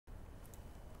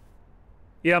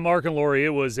Yeah, Mark and Lori, it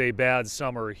was a bad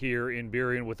summer here in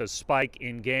Burien with a spike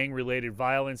in gang-related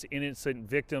violence, innocent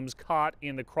victims caught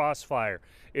in the crossfire.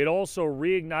 It also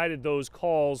reignited those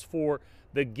calls for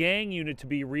the gang unit to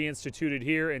be reinstituted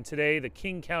here, and today the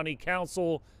King County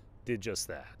Council did just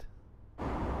that.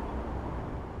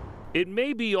 It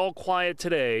may be all quiet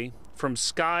today from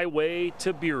Skyway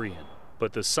to Burien,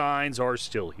 but the signs are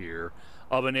still here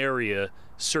of an area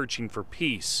searching for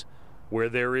peace, where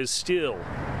there is still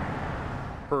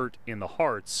hurt in the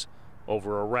hearts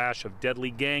over a rash of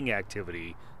deadly gang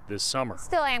activity this summer.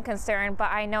 Still am concerned, but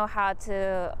I know how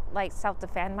to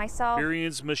self-defend myself.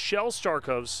 Burien's Michelle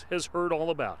Starkovs has heard all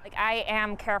about it. I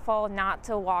am careful not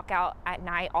to walk out at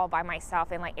night all by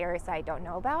myself in areas that I don't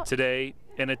know about. Today,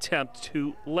 an attempt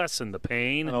to lessen the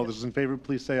pain. All those in favor,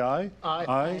 please say aye. Aye.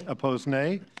 Aye. Opposed,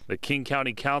 nay. The King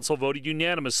County Council voted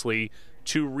unanimously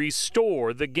to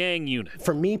restore the gang unit.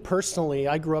 For me personally,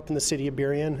 I grew up in the city of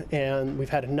Burien, and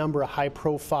we've had a number of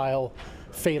high-profile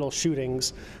fatal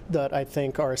shootings that I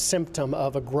think are a symptom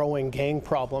of a growing gang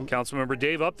problem. Councilmember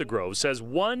Dave Upthegrove says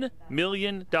 $1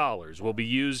 million will be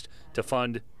used to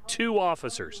fund 2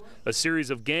 officers, a series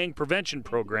of gang prevention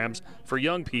programs for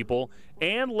young people,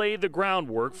 and lay the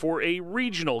groundwork for a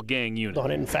regional gang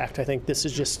unit. In fact, I think this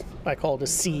is just, I call it a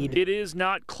seed. It is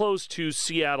not close to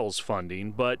Seattle's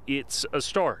funding, but it's a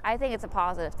start. I think it's a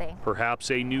positive thing.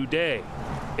 Perhaps a new day,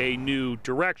 a new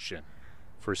direction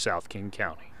for South King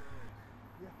County.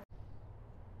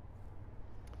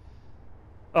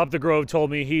 Upthegrove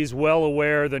told me he's well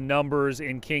aware the numbers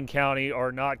in King County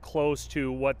are not close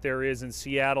to what there is in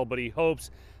Seattle, but he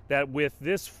hopes that with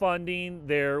this funding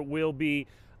there will be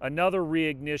another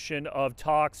reignition of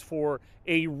talks for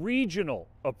a regional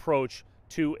approach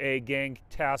to a gang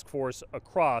task force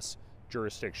across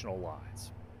jurisdictional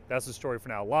lines. That's the story for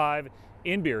now. Live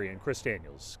in Burien, Chris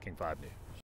Daniels, King 5 News.